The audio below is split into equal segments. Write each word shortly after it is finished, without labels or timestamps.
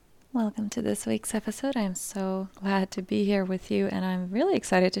Welcome to this week's episode. I'm so glad to be here with you, and I'm really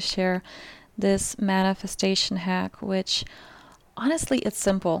excited to share this manifestation hack, which honestly, it's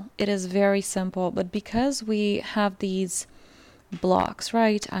simple. It is very simple, but because we have these blocks,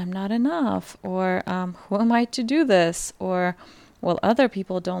 right? I'm not enough, or who am I to do this? Or, well, other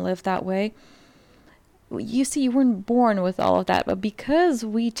people don't live that way. You see, you weren't born with all of that, but because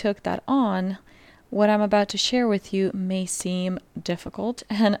we took that on, what I'm about to share with you may seem difficult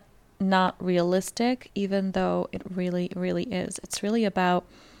and not realistic, even though it really, really is. It's really about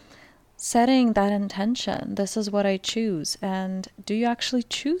setting that intention. This is what I choose. And do you actually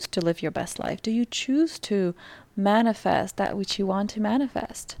choose to live your best life? Do you choose to manifest that which you want to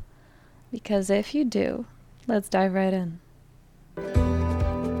manifest? Because if you do, let's dive right in.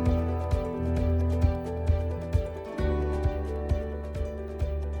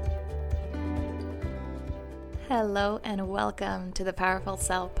 Hello and welcome to the Powerful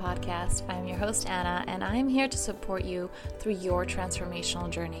Self podcast. I'm your host, Anna, and I'm here to support you through your transformational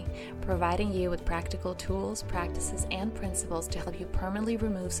journey, providing you with practical tools, practices, and principles to help you permanently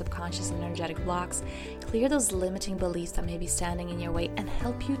remove subconscious and energetic blocks, clear those limiting beliefs that may be standing in your way, and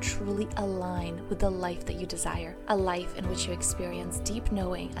help you truly align with the life that you desire. A life in which you experience deep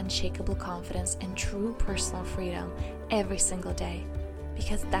knowing, unshakable confidence, and true personal freedom every single day,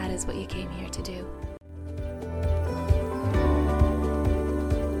 because that is what you came here to do.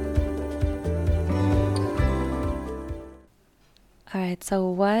 All right, so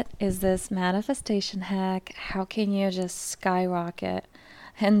what is this manifestation hack? How can you just skyrocket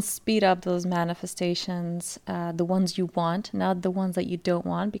and speed up those manifestations, the ones you want, not the ones that you don't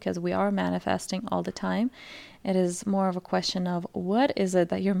want, because we are manifesting all the time. It is more of a question of what is it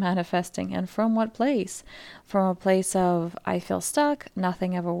that you're manifesting and from what place? From a place of I feel stuck,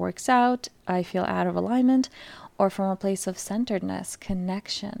 nothing ever works out, I feel out of alignment, or from a place of centeredness,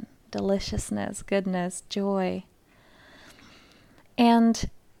 connection, deliciousness, goodness, joy. And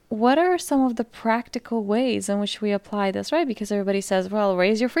what are some of the practical ways in which we apply this, right? Because everybody says, well,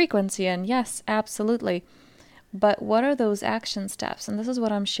 raise your frequency. And yes, absolutely. But what are those action steps? And this is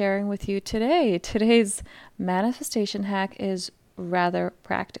what I'm sharing with you today. Today's manifestation hack is rather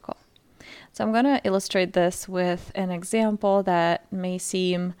practical. So I'm going to illustrate this with an example that may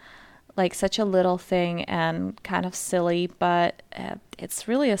seem like such a little thing and kind of silly, but it's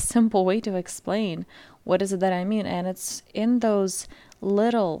really a simple way to explain what is it that I mean. And it's in those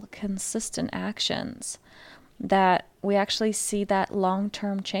little consistent actions that we actually see that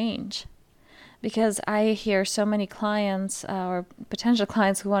long-term change. Because I hear so many clients or potential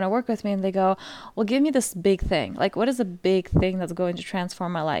clients who want to work with me and they go, well, give me this big thing. Like, what is a big thing that's going to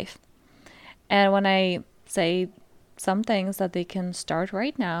transform my life? And when I say some things that they can start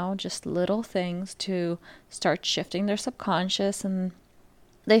right now, just little things to start shifting their subconscious, and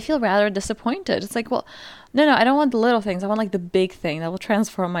they feel rather disappointed. It's like, well, no, I don't want the little things. I want like the big thing that will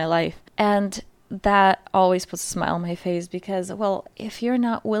transform my life. And that always puts a smile on my face because, well, if you're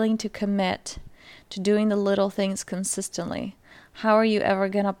not willing to commit to doing the little things consistently, how are you ever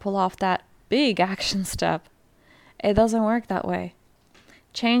going to pull off that big action step? It doesn't work that way.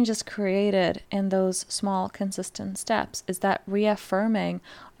 Change is created in those small, consistent steps. Is that reaffirming?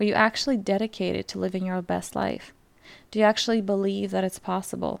 Are you actually dedicated to living your best life? Do you actually believe that it's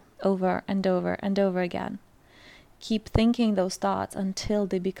possible over and over and over again? Keep thinking those thoughts until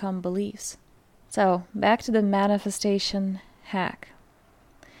they become beliefs. So, back to the manifestation hack.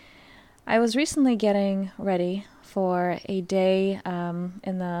 I was recently getting ready for a day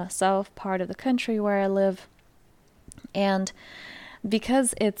in the south part of the country where I live, and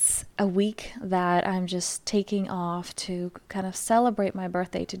because it's a week that I'm just taking off to kind of celebrate my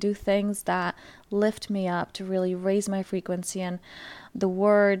birthday, to do things that lift me up, to really raise my frequency, and the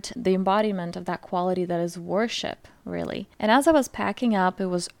embodiment of that quality that is worship, really. And as I was packing up, it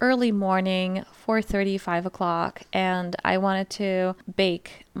was early morning, 4:30, 5 o'clock, and I wanted to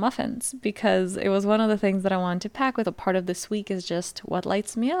bake muffins because it was one of the things that I wanted to pack with. A part of this week is just what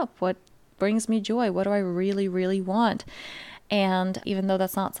lights me up, what brings me joy, what do I really, really want. And even though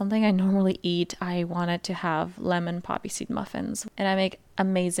that's not something I normally eat, I wanted to have lemon poppy seed muffins. And I make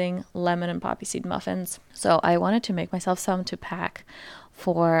amazing lemon and poppy seed muffins. So I wanted to make myself some to pack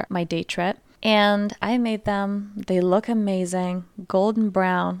for my day trip. And I made them. They look amazing, golden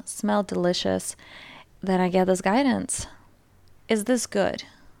brown, smell delicious. Then I get this guidance. Is this good?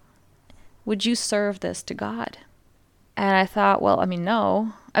 Would you serve this to God? And I thought, well,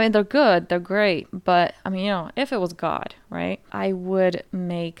 no. They're good, they're great, but if it was God, right, I would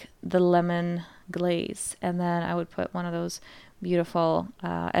make the lemon glaze and then I would put one of those beautiful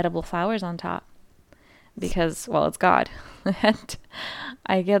edible flowers on top. because, well, it's God. And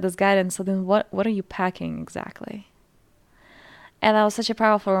I get this guidance. So then what are you packing exactly? And that was such a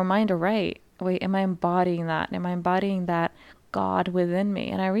powerful reminder, right? Wait, am I embodying that? Am I embodying that God within me?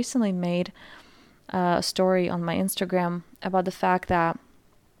 And I recently made a story on my Instagram about the fact that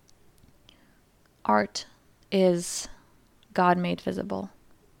art is God made visible.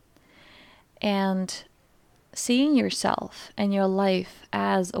 And seeing yourself and your life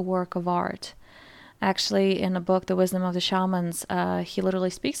as a work of art. Actually, in a book, The Wisdom of the Shamans, he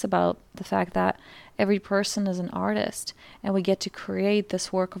literally speaks about the fact that every person is an artist and we get to create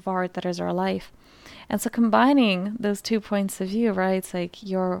this work of art that is our life. And so combining those 2 points of view, right? It's like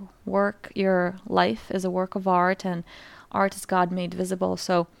your work, your life is a work of art and art is God made visible.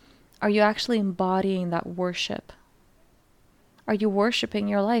 So are you actually embodying that worship? Are you worshiping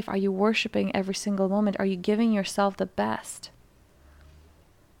your life? Are you worshiping every single moment? Are you giving yourself the best?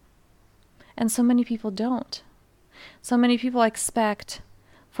 And so many people don't. So many people expect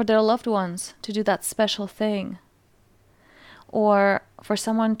for their loved ones to do that special thing, or for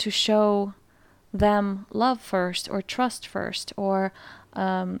someone to show them love first, or trust first, or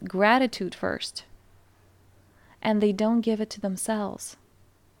gratitude first. And they don't give it to themselves.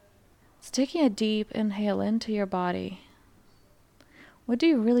 So taking a deep inhale into your body. What do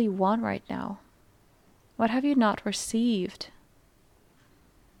you really want right now? What have you not received?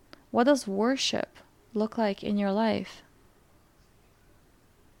 What does worship look like in your life?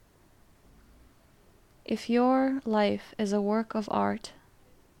 If your life is a work of art,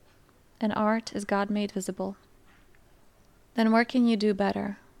 and art is God made visible, then where can you do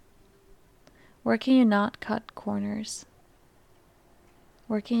better? Where can you not cut corners?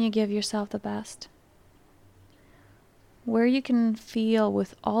 Where can you give yourself the best? Where you can feel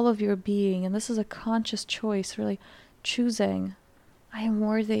with all of your being, and this is a conscious choice, really choosing, I am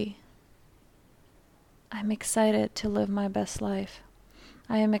worthy. I'm excited to live my best life.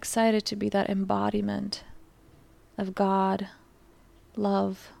 I am excited to be that embodiment of God,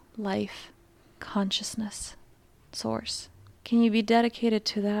 love, life, consciousness, source. Can you be dedicated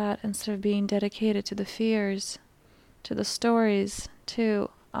to that instead of being dedicated to the fears, to the stories, to,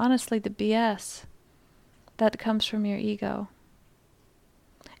 honestly, the BS that comes from your ego?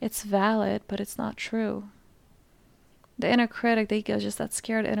 It's valid, but it's not true. The inner critic, the ego, is just that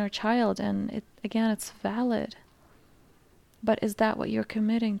scared inner child, and it's valid. But is that what you're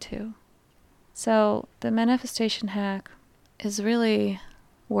committing to? So the manifestation hack is really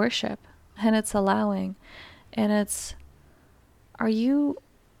worship, and it's allowing, and it's, are you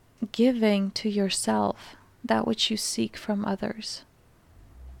giving to yourself that which you seek from others?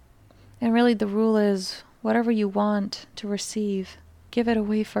 And really the rule is, whatever you want to receive, give it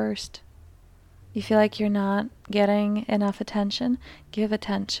away first. You feel like you're not getting enough attention? Give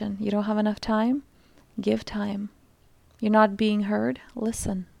attention. You don't have enough time? Give time. You're not being heard?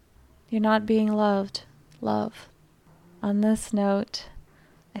 Listen. You're not being loved? Love. On this note,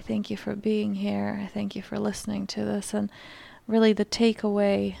 I thank you for being here. I thank you for listening to this. And really the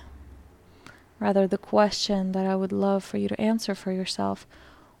takeaway, rather the question that I would love for you to answer for yourself,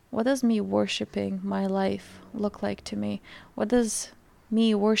 what does me worshiping my life look like to me? What does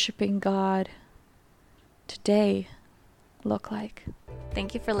me worshiping God today look like?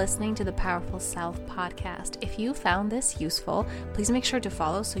 Thank you for listening to the Powerful Self podcast. If you found this useful, please make sure to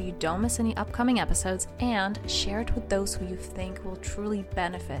follow so you don't miss any upcoming episodes, and share it with those who you think will truly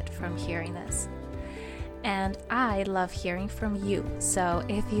benefit from hearing this. And I love hearing from you. So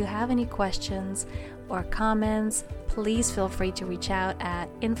if you have any questions or comments, please feel free to reach out at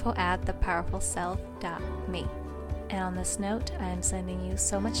info@thepowerfulself.me. And on this note, I am sending you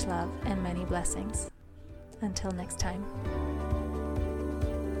so much love and many blessings. Until next time.